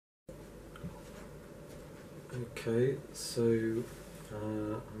Okay, so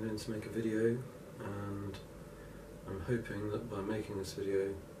I'm going to make a video, and I'm hoping that by making this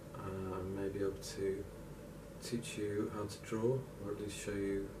video I may be able to teach you how to draw, or at least show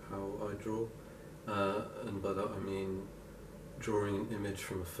you how I draw, and by that I mean drawing an image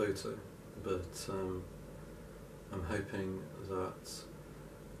from a photo, but I'm hoping that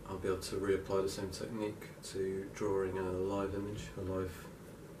I'll be able to reapply the same technique to drawing a live image, a live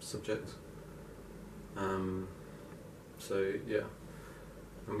subject. So yeah,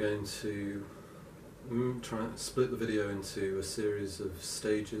 I'm going to try and split the video into a series of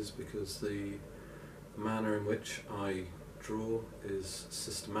stages, because the manner in which I draw is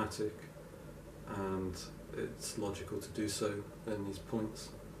systematic and it's logical to do so in these points,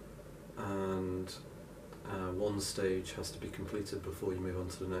 and one stage has to be completed before you move on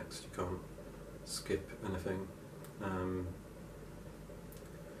to the next. You can't skip anything.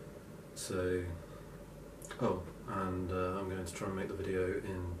 And I'm going to try and make the video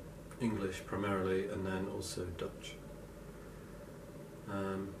in English primarily, and then also Dutch.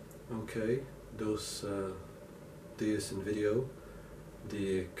 Oké, dus dit is een video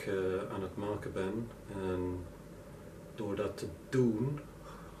die ik aan het maken ben, en door dat te doen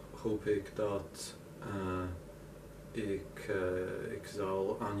hoop ik dat ik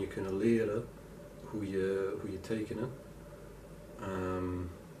zal aan je kunnen leren hoe je tekenen.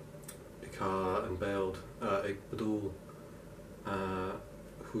 Ik ga een beeld, ik bedoel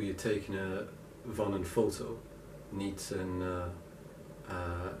hoe je tekenen van een foto, niet een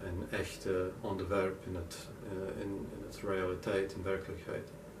echte onderwerp in het realiteit, in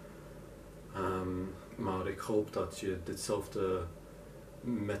werkelijkheid. Maar ik hoop dat je ditzelfde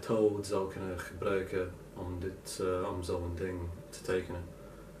methode zal kunnen gebruiken om zo'n ding te tekenen.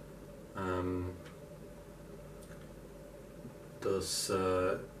 Dus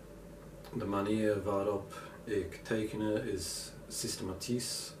de manier waarop ik tekenen is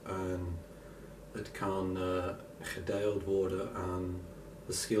systematisch, en het kan gedeeld worden aan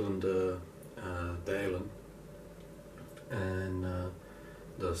verschillende delen. En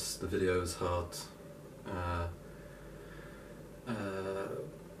dus de video's gaat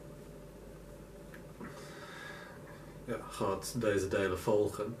deze delen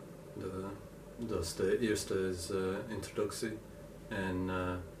volgen. Dus de eerste is introductie, en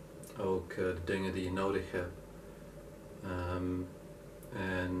ook de dingen die je nodig hebt.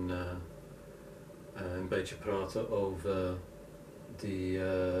 En een beetje praten over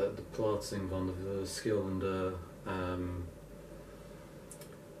de plaatsing van de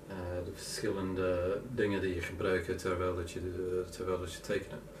verschillende dingen die je gebruikt terwijl dat je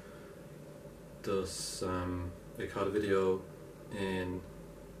tekent. Dus ik ga de video in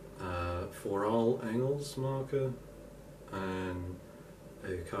vooral Engels maken, en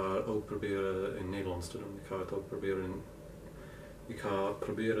ik ga het ook proberen in Nederlands te doen. Ik ga het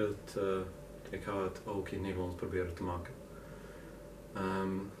ook in Nederlands proberen te maken.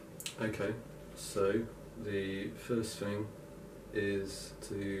 Okay, so the first thing is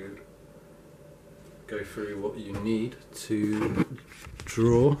to go through what you need to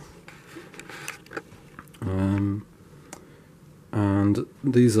draw. And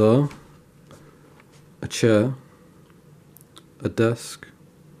these are a chair, a desk,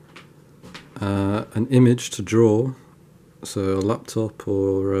 an image to draw, so a laptop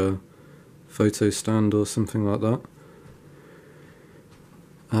or a photo stand or something like that,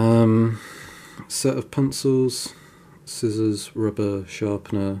 a set of pencils, scissors, rubber,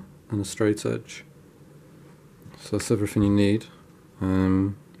 sharpener, and a straight edge. So that's everything you need.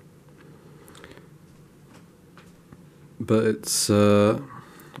 But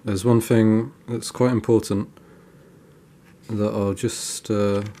there's one thing that's quite important that I'll just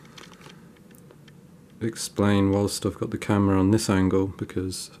explain whilst I've got the camera on this angle,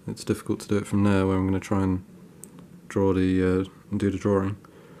 because it's difficult to do it from there, where I'm going to try and do the drawing.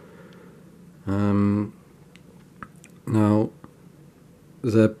 Now,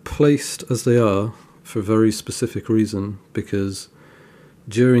 they're placed as they are for a very specific reason, because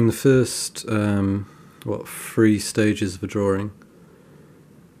during the first 3 stages of a drawing,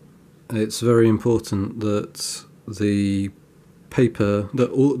 it's very important that the paper,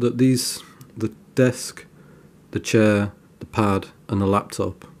 the desk, the chair, the pad, and the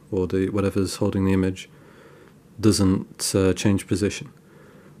laptop, or whatever's holding the image, doesn't change position,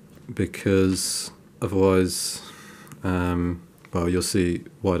 because otherwise, well, you'll see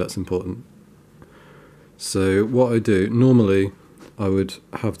why that's important. So what I do, normally I would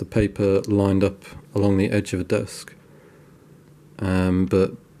have the paper lined up along the edge of a desk,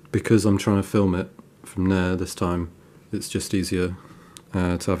 but because I'm trying to film it from there this time, it's just easier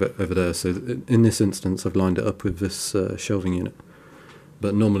to have it over there. So in this instance, I've lined it up with this shelving unit,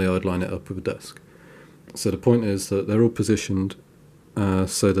 but normally I'd line it up with a desk. So the point is that they're all positioned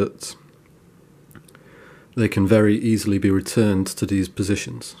so that they can very easily be returned to these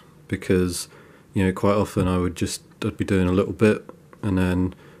positions, because, you know, quite often I'd be doing a little bit, and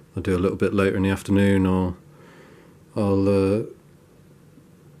then I'll do a little bit later in the afternoon, or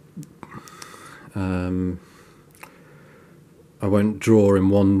I won't draw in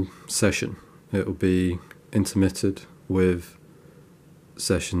one session. It will be intermitted with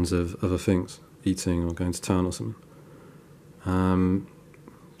sessions of other things, eating or going to town or something.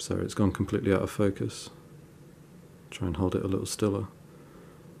 Sorry, it's gone completely out of focus. Try and hold it a little stiller.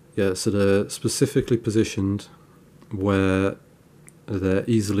 Yeah, so they're specifically positioned where they're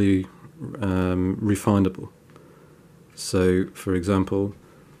easily refindable. So, for example,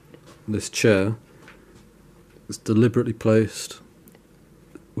 this chair is deliberately placed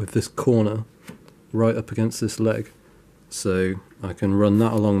with this corner right up against this leg, so I can run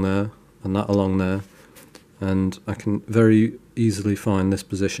that along there and that along there, and I can very easily find this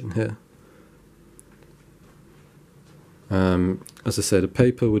position here. As I say, the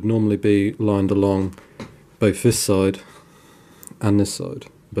paper would normally be lined along both this side and this side,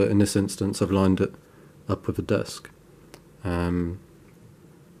 but in this instance I've lined it up with a desk.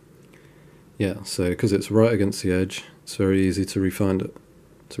 Yeah, so because it's right against the edge, it's very easy to refine it,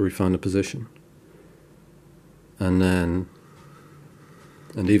 to refine the position. And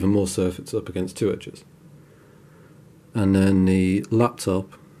even more so if it's up against two edges. And then the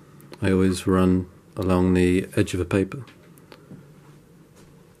laptop, I always run along the edge of a paper.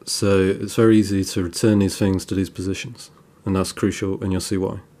 So it's very easy to return these things to these positions, and that's crucial, and you'll see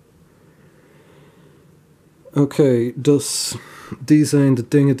why. Oké, dus die zijn de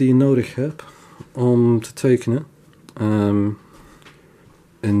dingen die je nodig hebt om te tekenen.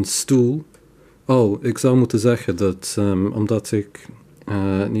 Een stoel. Oh, ik zou moeten zeggen dat, omdat ik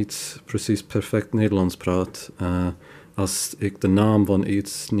niet precies perfect Nederlands praat, als ik de naam van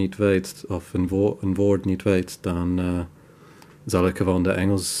iets niet weet, of een woord niet weet, dan zal ik gewoon de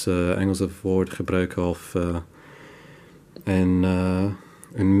Engelse woord gebruiken, of een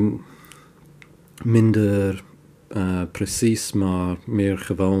minder precies, maar meer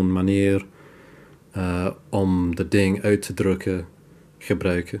gewoon manier om de ding uit te drukken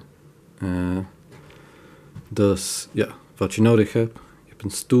gebruiken. Dus ja, wat je nodig hebt, je hebt een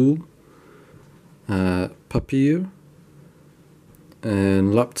stoel, papier,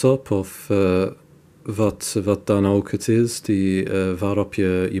 een laptop of wat dan ook het is waarop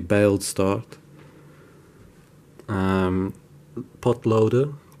je beeld start.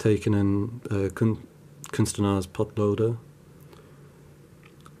 Potloden, tekenen, kunstenaars potloden.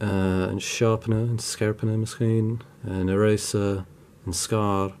 Een sharpener, een scherpener misschien, een eraser, een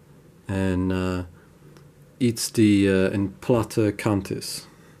schaar en iets die een platte kant is.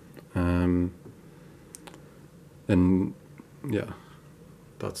 En ja,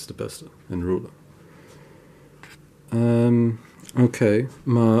 dat is de beste, een ruler. Oké,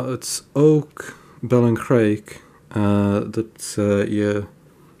 maar het is ook belangrijk dat je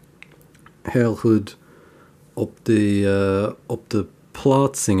heel goed op de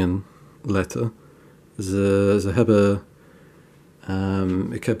plaatsingen letten. Ze hebben,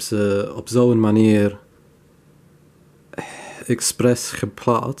 ik heb ze op zo'n manier expres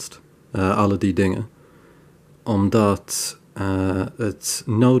geplaatst, alle die dingen, omdat het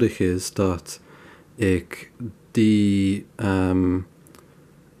nodig is dat ik die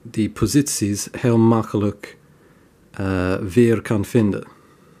posities heel makkelijk weer kan vinden.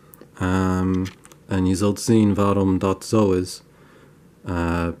 En je zult zien waarom dat zo is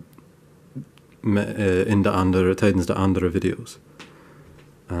tijdens de andere video's.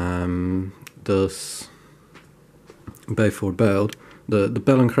 Dus bijvoorbeeld, de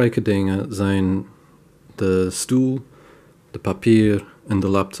belangrijke dingen zijn de stoel, de papier en de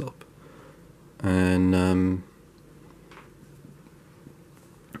laptop. En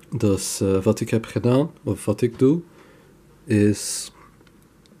dus wat ik heb gedaan, of wat ik doe, is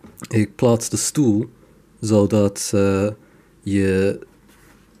ik plaats de stoel zodat je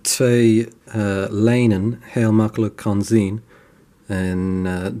twee lijnen heel makkelijk kan zien. En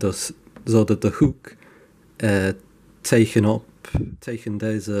dus zodat de hoek tegen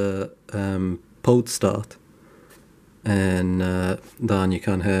deze poot staat. En dan je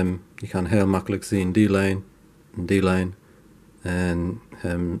kan heel makkelijk zien die lijn en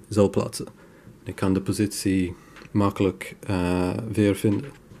hem zo plaatsen. Je kan de positie makkelijk weer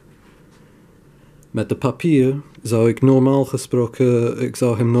vinden. Met de papier zou ik hem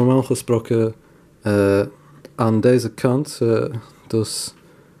normaal gesproken aan deze kant dus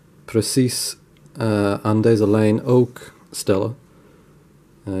precies aan deze lijn ook stellen.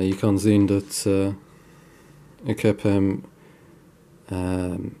 Je kan zien dat ik heb hem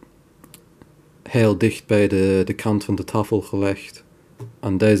heel dicht bij de kant van de tafel gelegd.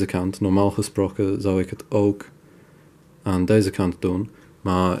 Aan deze kant. Normaal gesproken zou ik het ook aan deze kant doen.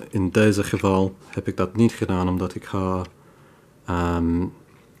 Maar in deze geval heb ik dat niet gedaan, omdat ik ga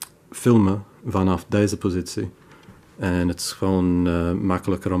filmen vanaf deze positie. En het is gewoon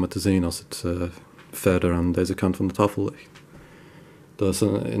makkelijker om het te zien als het verder aan deze kant van de tafel ligt. Dus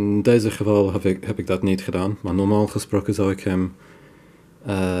in deze geval heb ik dat niet gedaan. Maar normaal gesproken zou ik hem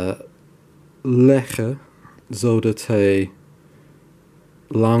leggen zodat hij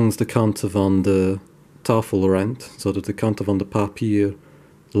langs de kanten van de tafel rent, zodat de kanten van de papier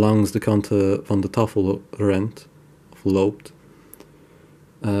langs de kanten van de tafel rent, of loopt.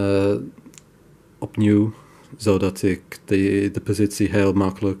 Opnieuw, zodat ik de positie heel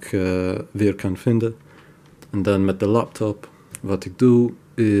makkelijk weer kan vinden. En dan met de laptop, wat ik doe,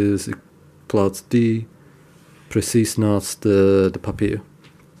 is ik plaats die precies naast de papier.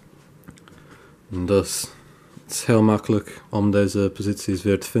 En dus het is heel makkelijk om deze posities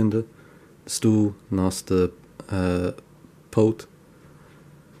weer te vinden. De stoel naast de poot,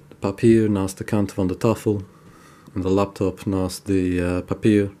 de papier naast de kant van de tafel en de laptop naast de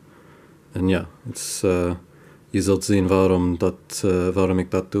papier. En ja, je zult zien waarom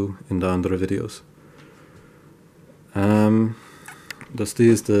ik dat doe in de andere video's. Dus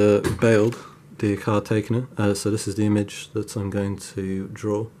dit is de beeld die ik ga tekenen. So this is the image that I'm going to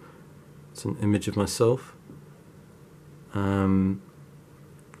draw. It's an image of myself.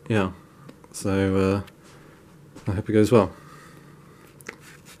 Yeah, so I hope it goes well.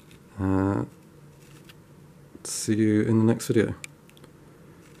 See you in the next video.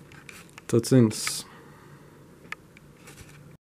 Tot ziens.